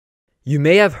You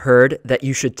may have heard that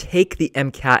you should take the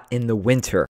MCAT in the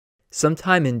winter,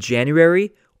 sometime in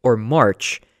January or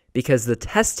March, because the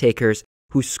test takers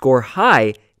who score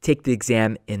high take the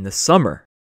exam in the summer.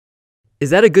 Is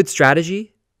that a good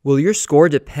strategy? Will your score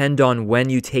depend on when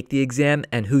you take the exam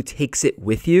and who takes it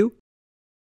with you?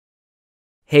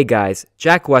 Hey guys,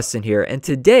 Jack Westin here, and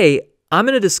today I'm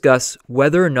going to discuss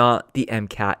whether or not the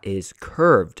MCAT is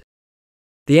curved.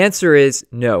 The answer is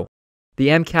no. The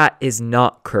MCAT is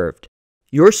not curved.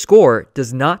 Your score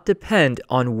does not depend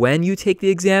on when you take the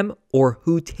exam or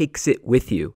who takes it with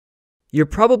you. You're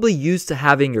probably used to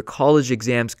having your college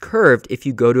exams curved if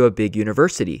you go to a big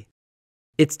university.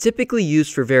 It's typically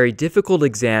used for very difficult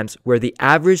exams where the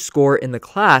average score in the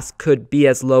class could be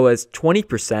as low as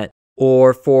 20%,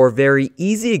 or for very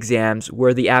easy exams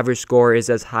where the average score is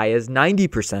as high as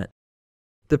 90%.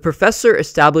 The professor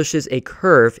establishes a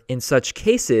curve in such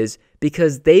cases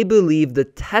because they believe the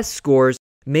test scores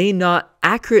may not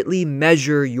accurately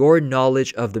measure your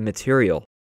knowledge of the material.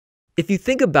 If you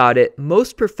think about it,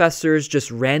 most professors just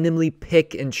randomly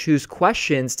pick and choose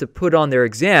questions to put on their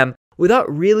exam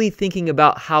without really thinking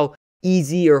about how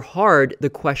easy or hard the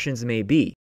questions may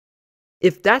be.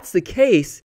 If that's the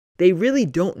case, they really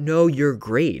don't know your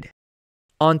grade.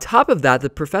 On top of that, the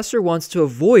professor wants to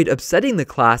avoid upsetting the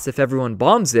class if everyone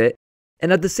bombs it,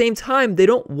 and at the same time, they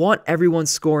don't want everyone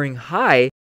scoring high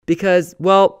because,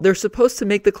 well, they're supposed to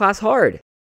make the class hard.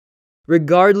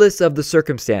 Regardless of the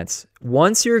circumstance,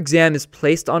 once your exam is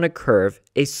placed on a curve,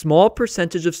 a small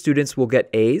percentage of students will get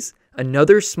A's,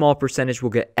 another small percentage will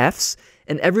get F's,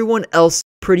 and everyone else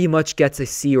pretty much gets a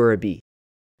C or a B.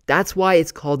 That's why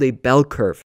it's called a bell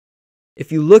curve.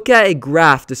 If you look at a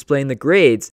graph displaying the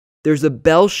grades, there's a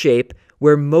bell shape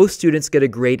where most students get a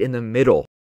grade in the middle.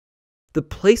 The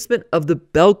placement of the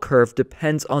bell curve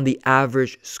depends on the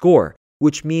average score,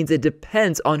 which means it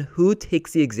depends on who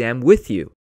takes the exam with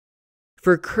you.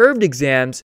 For curved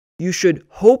exams, you should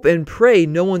hope and pray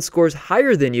no one scores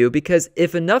higher than you, because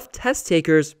if enough test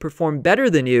takers perform better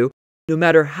than you, no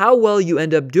matter how well you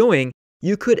end up doing,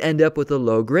 you could end up with a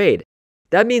low grade.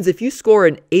 That means if you score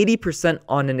an 80%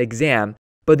 on an exam,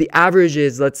 but the average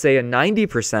is, let's say, a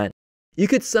 90%, you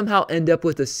could somehow end up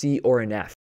with a C or an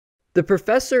F. The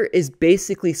professor is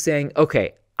basically saying,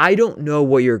 okay, I don't know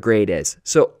what your grade is,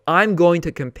 so I'm going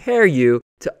to compare you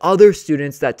to other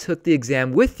students that took the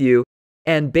exam with you,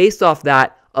 and based off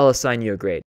that, I'll assign you a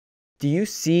grade. Do you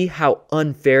see how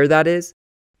unfair that is?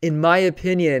 In my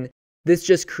opinion, this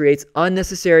just creates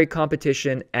unnecessary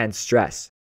competition and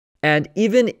stress. And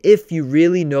even if you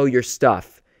really know your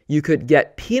stuff, you could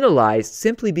get penalized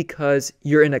simply because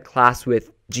you're in a class with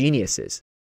geniuses.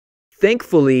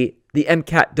 Thankfully, the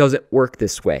MCAT doesn't work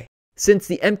this way. Since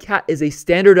the MCAT is a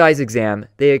standardized exam,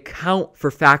 they account for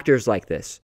factors like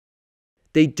this.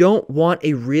 They don't want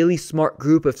a really smart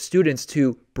group of students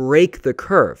to break the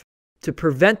curve. To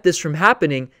prevent this from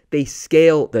happening, they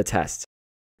scale the test.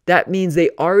 That means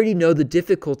they already know the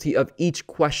difficulty of each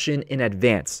question in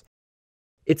advance.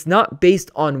 It's not based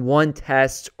on one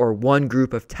test or one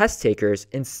group of test takers.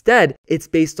 Instead, it's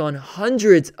based on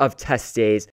hundreds of test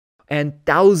days and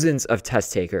thousands of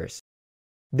test takers.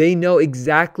 They know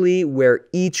exactly where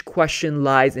each question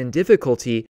lies in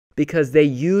difficulty because they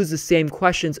use the same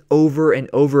questions over and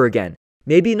over again.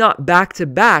 Maybe not back to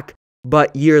back,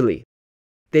 but yearly.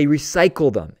 They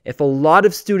recycle them. If a lot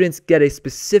of students get a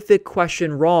specific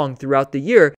question wrong throughout the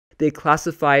year, they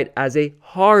classify it as a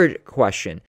hard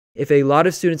question. If a lot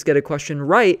of students get a question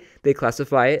right, they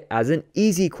classify it as an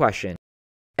easy question.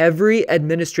 Every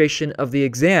administration of the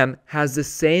exam has the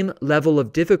same level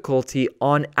of difficulty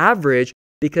on average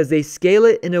because they scale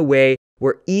it in a way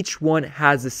where each one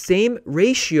has the same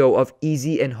ratio of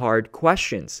easy and hard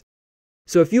questions.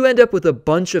 So if you end up with a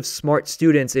bunch of smart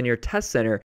students in your test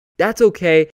center, that's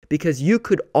okay because you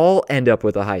could all end up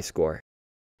with a high score.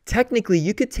 Technically,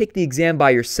 you could take the exam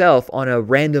by yourself on a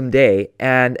random day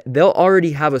and they'll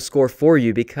already have a score for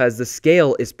you because the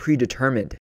scale is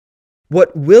predetermined.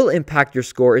 What will impact your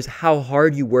score is how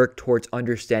hard you work towards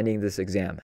understanding this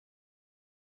exam.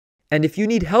 And if you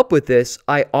need help with this,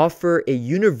 I offer a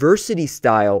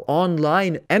university-style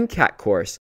online MCAT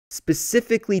course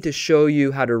specifically to show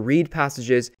you how to read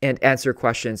passages and answer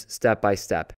questions step by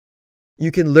step.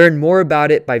 You can learn more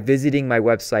about it by visiting my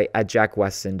website at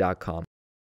jackwestin.com.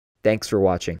 Thanks for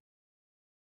watching.